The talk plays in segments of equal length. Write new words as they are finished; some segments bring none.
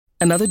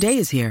Another day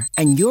is here,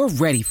 and you're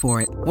ready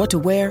for it. What to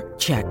wear?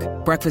 Check.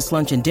 Breakfast,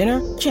 lunch, and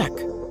dinner? Check.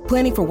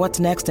 Planning for what's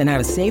next and how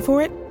to save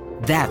for it?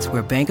 That's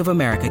where Bank of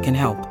America can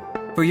help.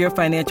 For your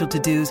financial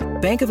to-dos,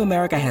 Bank of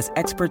America has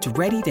experts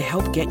ready to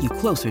help get you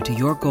closer to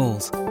your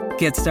goals.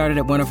 Get started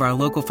at one of our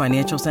local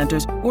financial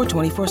centers or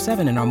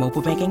 24/7 in our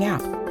mobile banking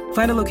app.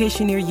 Find a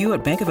location near you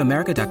at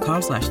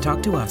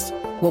bankofamerica.com/talktous.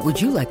 What would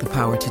you like the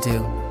power to do?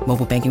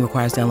 Mobile banking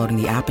requires downloading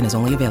the app and is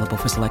only available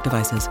for select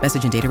devices.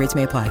 Message and data rates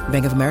may apply.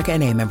 Bank of America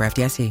N.A., member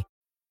FDIC.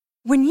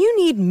 When you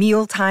need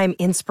mealtime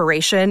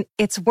inspiration,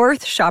 it's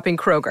worth shopping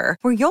Kroger,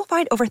 where you'll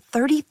find over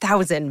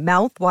 30,000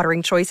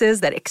 mouth-watering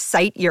choices that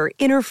excite your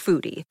inner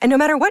foodie. And no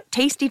matter what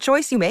tasty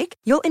choice you make,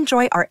 you'll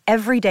enjoy our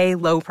everyday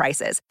low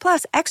prices,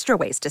 plus extra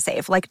ways to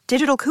save, like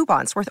digital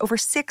coupons worth over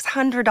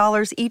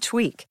 $600 each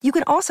week. You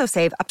can also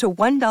save up to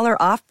 $1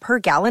 off per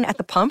gallon at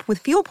the pump with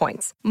fuel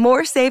points.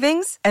 More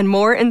savings and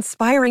more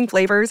inspiring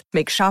flavors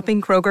make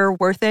shopping Kroger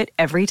worth it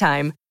every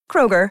time.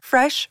 Kroger,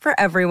 fresh for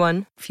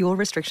everyone. Fuel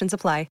restrictions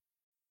apply.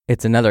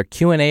 It's another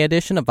Q&A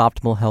edition of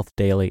Optimal Health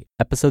Daily,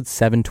 episode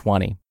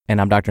 720, and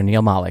I'm Dr.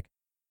 Neil Malik.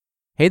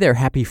 Hey there,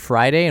 happy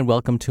Friday, and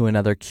welcome to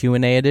another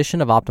Q&A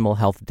edition of Optimal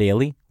Health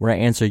Daily, where I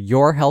answer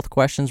your health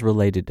questions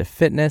related to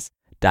fitness,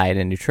 diet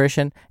and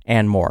nutrition,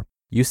 and more.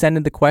 You send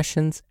in the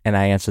questions, and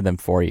I answer them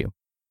for you.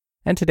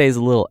 And today's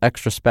a little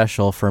extra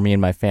special for me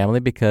and my family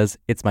because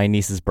it's my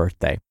niece's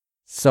birthday.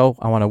 So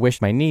I want to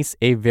wish my niece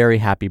a very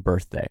happy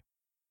birthday.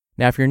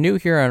 Now, if you're new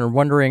here and are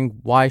wondering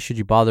why should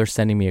you bother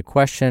sending me a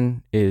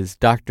question, is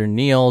Dr.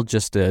 Neil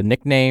just a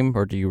nickname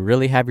or do you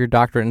really have your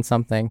doctorate in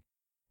something?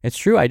 It's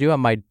true, I do have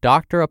my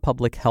Doctor of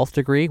Public Health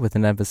degree with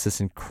an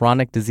emphasis in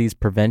chronic disease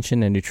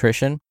prevention and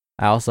nutrition.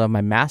 I also have my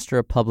Master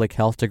of Public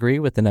Health degree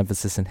with an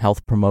emphasis in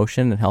health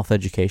promotion and health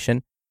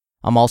education.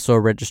 I'm also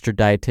a registered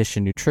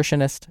dietitian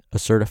nutritionist, a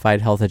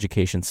certified health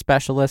education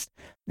specialist,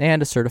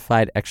 and a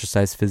certified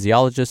exercise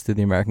physiologist through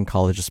the American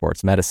College of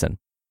Sports Medicine.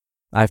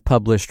 I've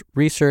published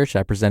research,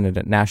 I presented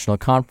at national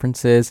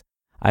conferences,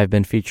 I've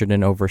been featured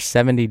in over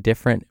 70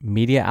 different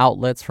media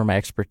outlets for my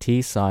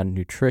expertise on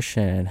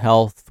nutrition,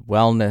 health,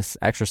 wellness,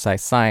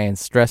 exercise science,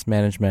 stress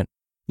management,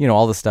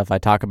 all the stuff I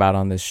talk about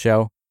on this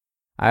show.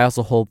 I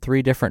also hold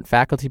 3 different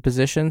faculty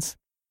positions.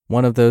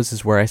 One of those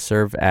is where I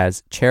serve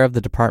as chair of the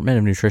Department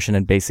of Nutrition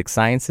and Basic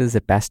Sciences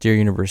at Bastyr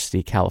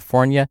University,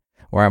 California,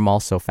 where I'm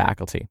also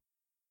faculty.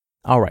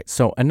 All right,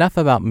 so enough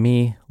about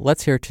me.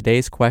 Let's hear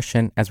today's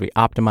question as we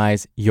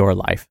optimize your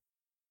life.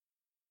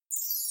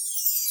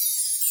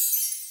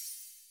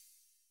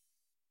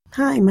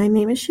 Hi, my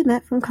name is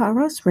Jeanette from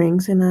Colorado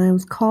Springs, and I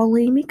was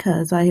calling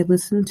because I had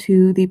listened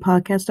to the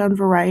podcast on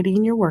variety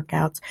in your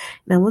workouts,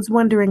 and I was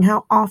wondering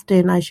how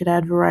often I should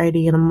add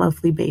variety on a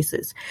monthly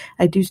basis.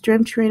 I do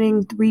strength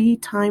training 3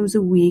 times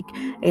a week,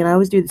 and I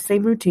always do the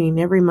same routine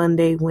every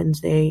Monday,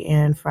 Wednesday,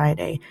 and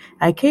Friday.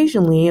 I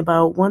occasionally,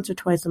 about once or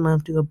twice a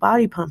month, do a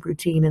body pump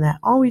routine, and that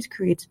always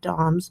creates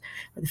DOMS,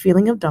 or the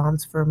feeling of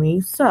DOMS for me.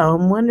 So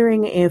I'm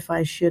wondering if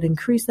I should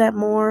increase that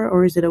more,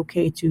 or is it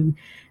okay to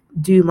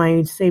do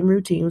my same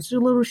routine, which is a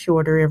little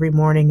shorter every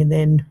morning, and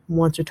then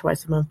once or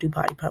twice a month do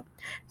body pump.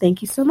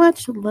 Thank you so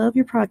much. Love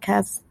your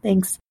podcast.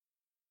 Thanks.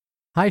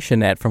 Hi,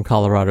 Jeanette from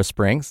Colorado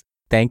Springs.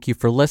 Thank you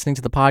for listening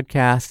to the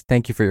podcast.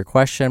 Thank you for your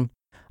question.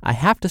 I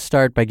have to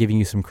start by giving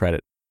you some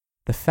credit.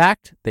 The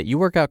fact that you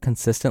work out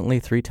consistently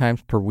 3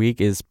 times per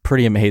week is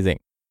pretty amazing.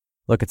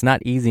 Look, it's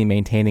not easy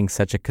maintaining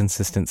such a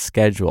consistent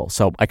schedule,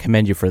 so I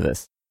commend you for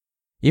this.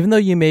 Even though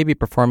you may be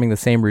performing the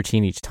same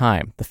routine each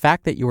time, the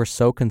fact that you are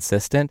so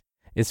consistent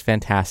is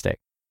fantastic.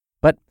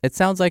 But it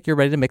sounds like you're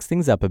ready to mix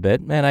things up a bit,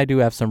 and I do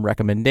have some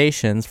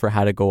recommendations for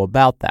how to go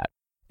about that.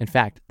 In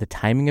fact, the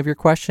timing of your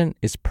question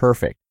is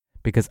perfect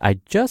because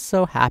I just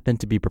so happen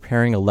to be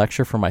preparing a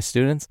lecture for my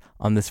students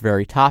on this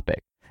very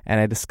topic, and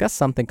I discussed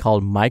something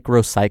called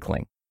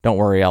microcycling. Don't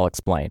worry, I'll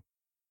explain.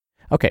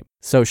 Okay,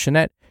 so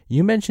Jeanette,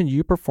 you mentioned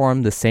you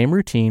perform the same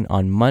routine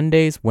on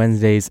Mondays,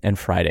 Wednesdays, and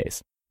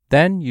Fridays.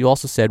 Then you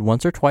also said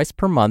once or twice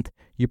per month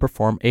you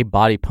perform a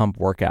body pump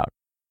workout.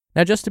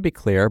 Now, just to be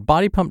clear,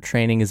 body pump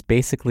training is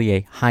basically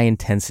a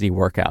high-intensity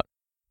workout.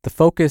 The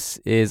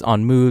focus is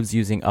on moves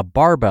using a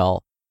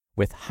barbell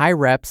with high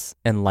reps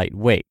and light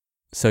weight.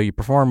 So you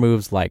perform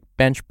moves like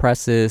bench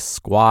presses,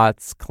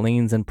 squats,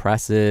 cleans and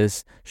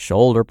presses,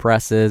 shoulder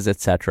presses,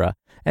 etc.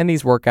 And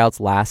these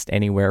workouts last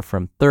anywhere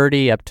from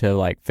 30 up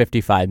to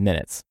 55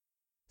 minutes.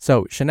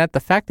 So, Jeanette, the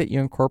fact that you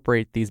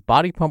incorporate these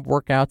body pump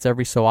workouts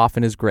every so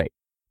often is great.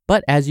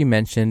 But as you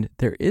mentioned,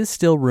 there is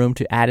still room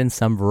to add in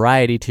some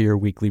variety to your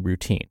weekly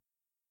routine.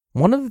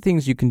 One of the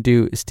things you can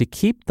do is to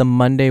keep the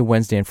Monday,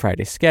 Wednesday, and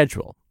Friday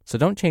schedule. So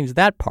don't change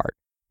that part,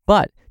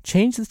 but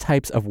change the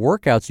types of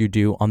workouts you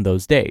do on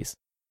those days.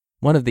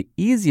 One of the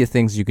easiest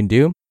things you can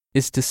do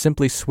is to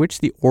simply switch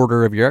the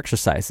order of your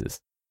exercises.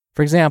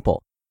 For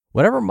example,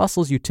 whatever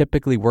muscles you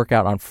typically work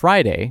out on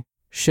Friday,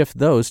 shift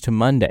those to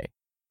Monday.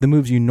 The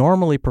moves you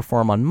normally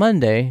perform on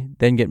Monday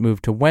then get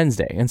moved to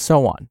Wednesday, and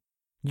so on.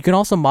 You can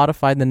also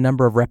modify the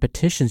number of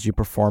repetitions you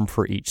perform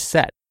for each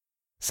set.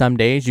 Some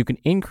days you can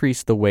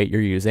increase the weight you're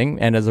using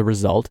and as a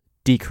result,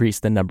 decrease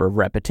the number of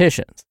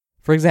repetitions.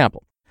 For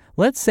example,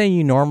 let's say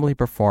you normally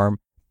perform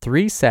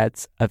 3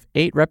 sets of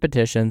 8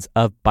 repetitions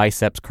of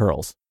biceps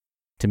curls.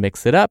 To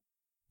mix it up,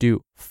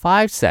 do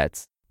 5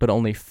 sets, but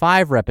only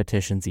 5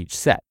 repetitions each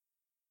set.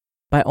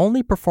 By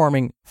only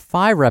performing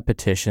 5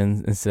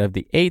 repetitions instead of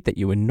the 8 that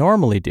you would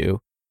normally do,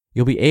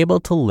 you'll be able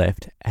to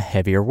lift a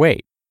heavier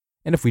weight.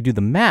 And if we do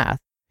the math,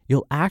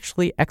 you'll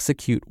actually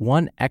execute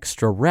 1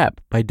 extra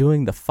rep by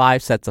doing the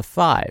 5 sets of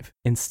 5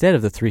 instead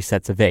of the 3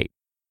 sets of 8.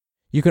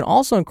 You can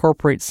also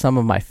incorporate some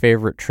of my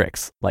favorite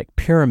tricks, like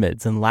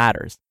pyramids and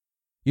ladders.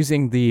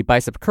 Using the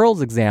bicep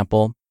curls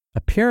example,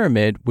 a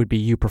pyramid would be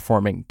you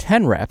performing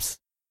 10 reps,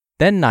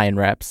 then 9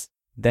 reps,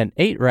 then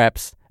 8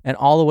 reps, and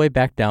all the way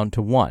back down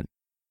to 1.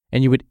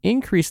 And you would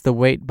increase the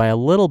weight by a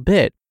little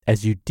bit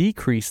as you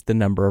decrease the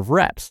number of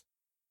reps.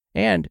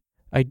 And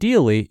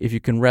ideally, if you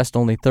can rest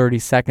only 30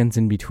 seconds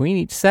in between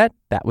each set,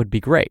 that would be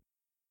great.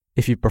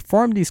 If you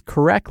performed these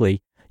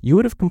correctly, you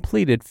would have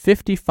completed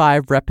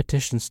 55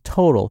 repetitions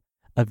total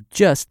of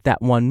just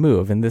that one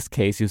move. In this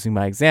case, using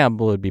my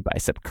example, it would be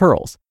bicep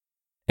curls.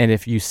 And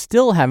if you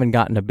still haven't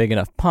gotten a big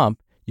enough pump,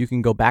 you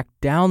can go back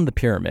down the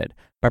pyramid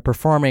by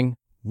performing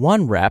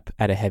 1 rep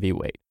at a heavy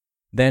weight,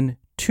 then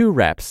 2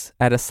 reps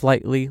at a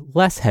slightly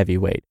less heavy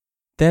weight,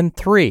 then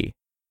 3,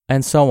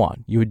 and so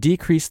on. You would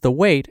decrease the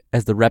weight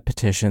as the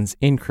repetitions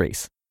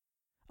increase.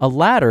 A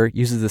ladder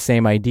uses the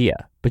same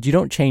idea, but you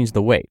don't change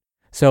the weight.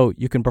 So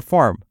you can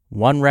perform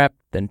 1 rep,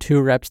 then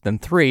 2 reps, then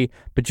 3,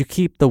 but you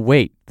keep the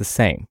weight the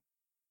same.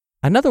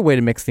 Another way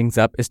to mix things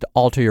up is to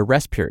alter your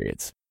rest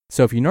periods.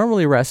 So if you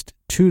normally rest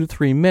 2 to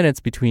 3 minutes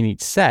between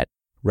each set,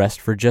 rest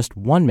for just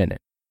 1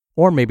 minute,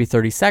 or maybe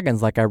 30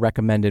 seconds like I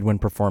recommended when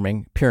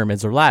performing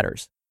pyramids or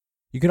ladders.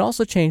 You can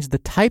also change the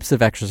types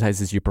of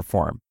exercises you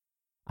perform.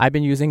 I've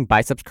been using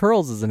biceps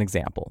curls as an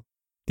example.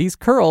 These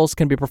curls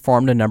can be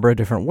performed a number of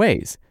different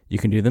ways. You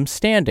can do them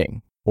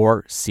standing,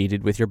 or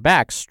seated with your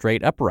back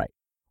straight upright,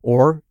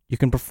 or you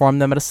can perform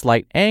them at a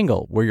slight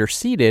angle where you're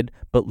seated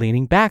but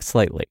leaning back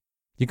slightly.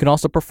 You can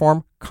also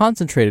perform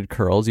concentrated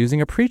curls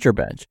using a preacher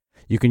bench.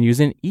 You can use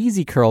an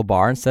easy curl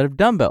bar instead of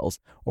dumbbells,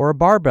 or a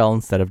barbell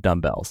instead of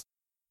dumbbells.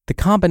 The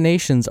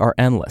combinations are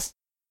endless.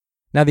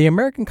 Now, the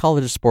American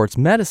College of Sports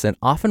Medicine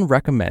often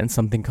recommends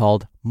something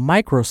called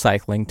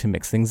microcycling to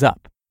mix things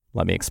up.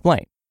 Let me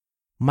explain.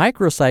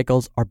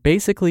 Microcycles are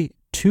basically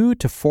 2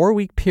 to 4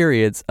 week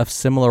periods of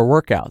similar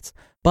workouts,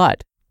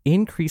 but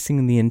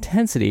increasing the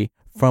intensity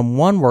from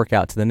one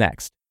workout to the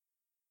next.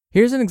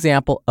 Here's an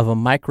example of a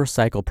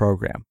microcycle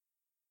program.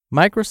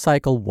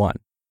 Microcycle 1.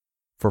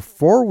 For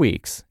 4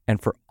 weeks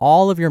and for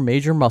all of your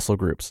major muscle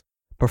groups,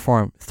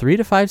 perform 3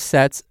 to 5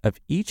 sets of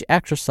each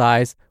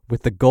exercise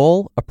with the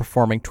goal of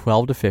performing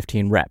 12 to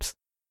 15 reps.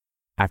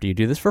 After you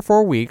do this for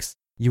 4 weeks,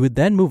 you would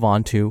then move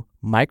on to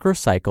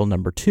microcycle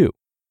number 2.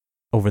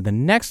 Over the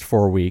next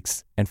 4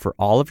 weeks, and for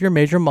all of your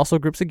major muscle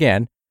groups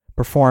again,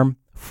 perform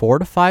 4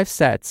 to 5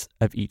 sets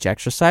of each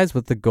exercise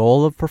with the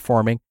goal of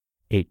performing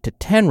 8 to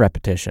 10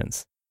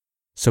 repetitions.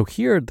 So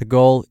here, the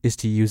goal is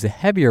to use a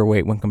heavier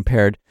weight when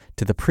compared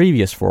to the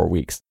previous 4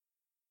 weeks.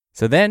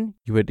 So then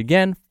you would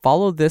again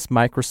follow this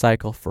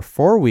microcycle for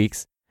 4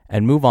 weeks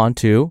and move on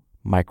to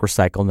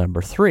microcycle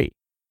number 3.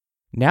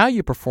 Now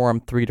you perform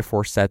 3 to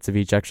 4 sets of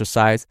each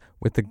exercise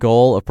with the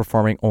goal of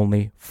performing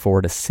only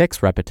 4 to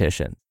 6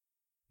 repetitions.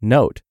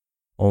 Note,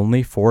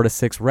 only 4 to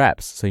 6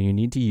 reps, so you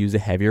need to use a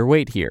heavier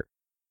weight here.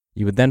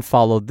 You would then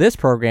follow this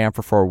program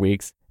for 4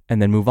 weeks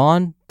and then move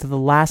on to the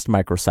last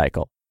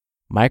microcycle,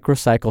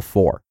 microcycle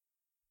 4.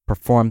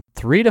 Perform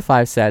 3 to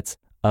 5 sets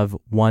of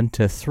 1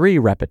 to 3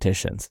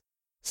 repetitions.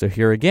 So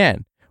here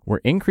again, we're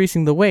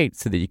increasing the weight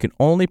so that you can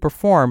only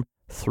perform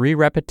 3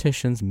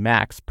 repetitions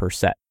max per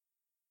set.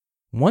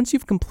 Once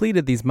you've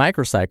completed these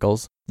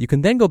microcycles, you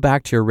can then go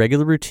back to your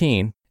regular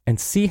routine and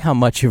see how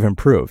much you've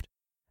improved.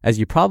 As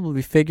you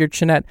probably figured,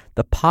 Jeanette,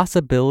 the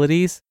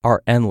possibilities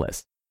are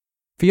endless.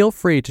 Feel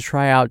free to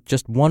try out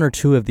just 1 or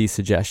 2 of these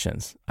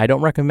suggestions. I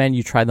don't recommend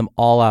you try them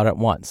all out at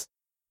once.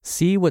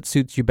 See what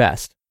suits you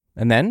best.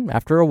 And then,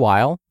 after a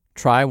while,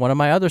 try one of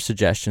my other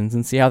suggestions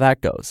and see how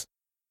that goes.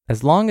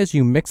 As long as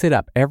you mix it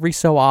up every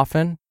so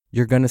often,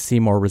 you're going to see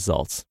more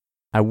results.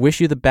 I wish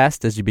you the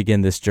best as you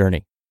begin this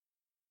journey.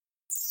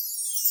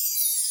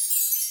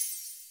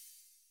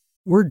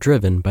 We're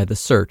driven by the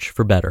search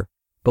for better.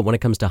 But when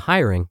it comes to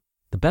hiring,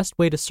 the best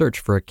way to search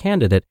for a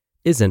candidate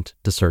isn't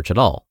to search at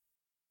all.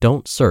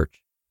 Don't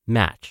search,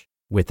 match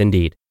with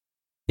Indeed.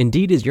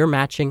 Indeed is your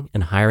matching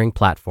and hiring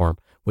platform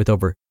with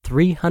over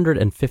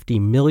 350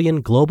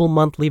 million global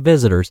monthly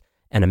visitors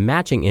and a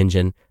matching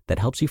engine that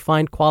helps you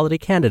find quality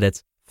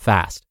candidates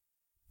fast.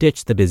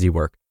 Ditch the busy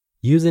work.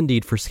 Use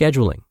Indeed for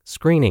scheduling,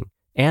 screening,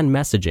 and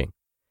messaging.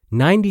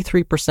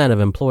 93% of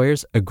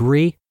employers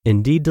agree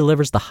Indeed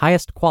delivers the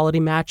highest quality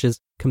matches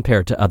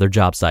compared to other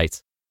job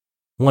sites.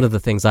 One of the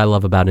things I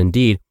love about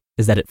Indeed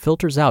is that it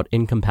filters out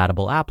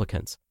incompatible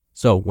applicants.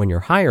 So when you're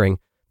hiring,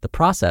 the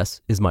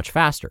process is much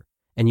faster,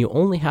 and you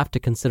only have to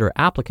consider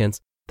applicants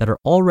that are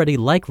already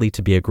likely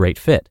to be a great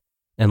fit.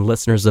 And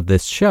listeners of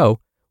this show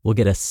will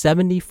get a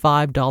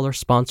 $75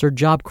 sponsored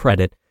job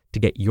credit to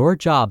get your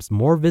jobs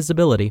more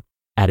visibility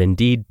at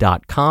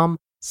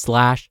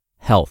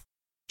Indeed.com/health.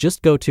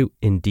 Just go to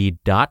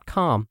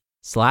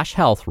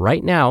Indeed.com/health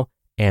right now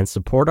and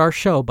support our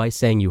show by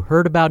saying you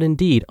heard about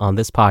Indeed on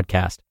this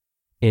podcast.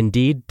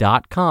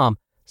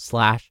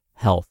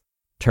 Indeed.com/health.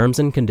 Terms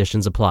and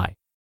conditions apply.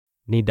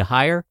 Need to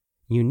hire?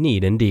 You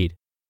need Indeed.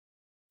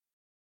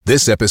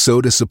 This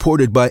episode is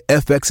supported by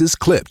FX's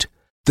Clipped,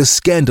 the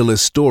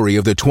scandalous story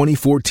of the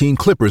 2014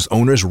 Clippers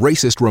owner's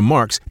racist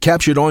remarks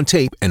captured on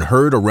tape and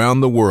heard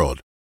around the world.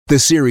 The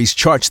series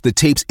charts the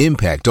tape's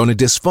impact on a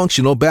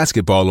dysfunctional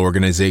basketball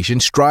organization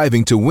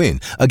striving to win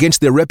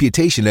against their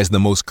reputation as the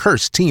most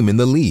cursed team in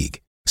the league.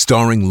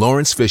 Starring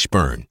Lawrence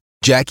Fishburne,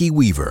 Jackie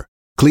Weaver,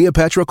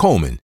 Cleopatra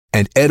Coleman,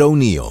 and Ed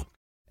O'Neill.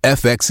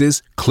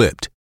 FX's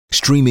Clipped,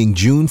 streaming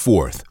June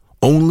 4th,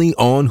 only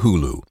on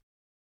Hulu.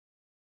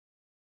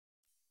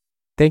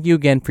 Thank you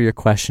again for your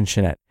question,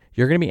 Jeanette.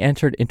 You're going to be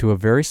entered into a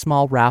very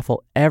small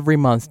raffle every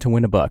month to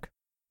win a book.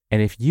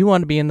 And if you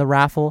want to be in the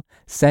raffle,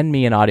 send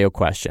me an audio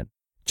question.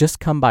 Just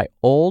come by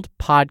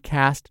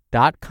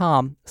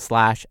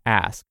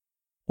oldpodcast.com/ask.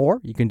 Or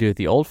you can do it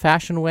the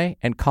old-fashioned way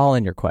and call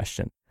in your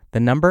question. The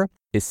number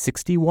is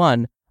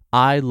 61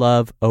 I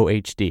love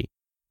OHD.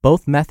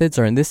 Both methods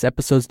are in this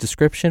episode's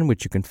description,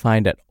 which you can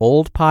find at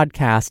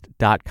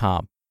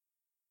oldpodcast.com.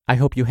 I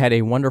hope you had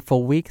a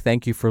wonderful week.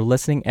 Thank you for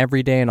listening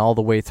every day and all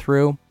the way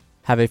through.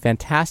 Have a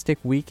fantastic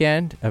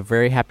weekend. A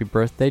very happy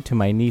birthday to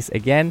my niece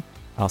again.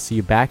 I'll see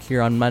you back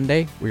here on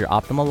Monday where your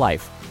optimal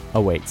life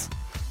awaits.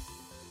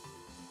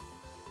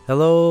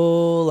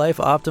 Hello, Life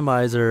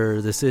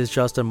Optimizer. This is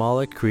Justin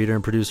Malik, creator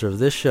and producer of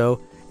this show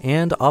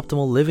and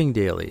Optimal Living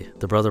Daily,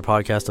 the brother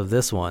podcast of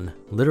this one.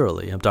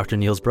 Literally, I'm Dr.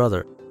 Neil's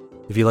brother.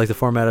 If you like the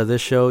format of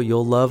this show,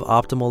 you'll love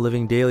Optimal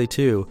Living Daily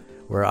too,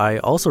 where I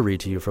also read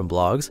to you from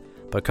blogs,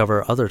 but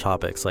cover other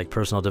topics like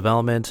personal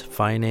development,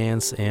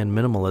 finance, and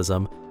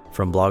minimalism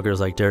from bloggers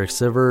like Derek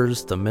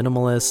Sivers, The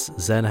Minimalists,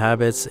 Zen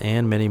Habits,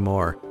 and many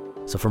more.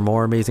 So for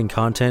more amazing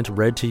content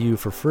read to you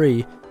for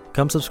free,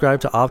 come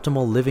subscribe to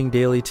Optimal Living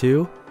Daily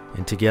too,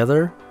 and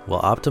together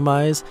we'll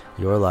optimize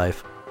your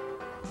life.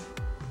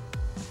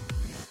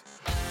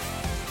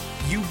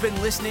 You've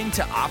been listening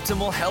to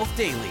Optimal Health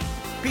Daily.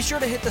 Be sure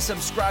to hit the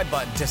subscribe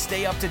button to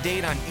stay up to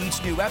date on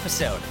each new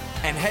episode,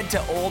 and head to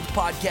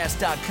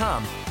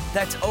oldpodcast.com.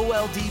 That's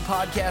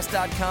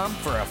oldpodcast.com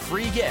for a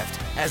free gift,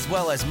 as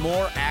well as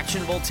more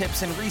actionable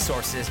tips and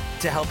resources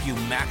to help you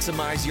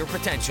maximize your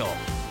potential.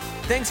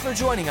 Thanks for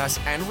joining us,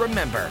 and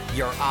remember,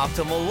 your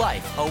optimal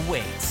life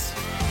awaits.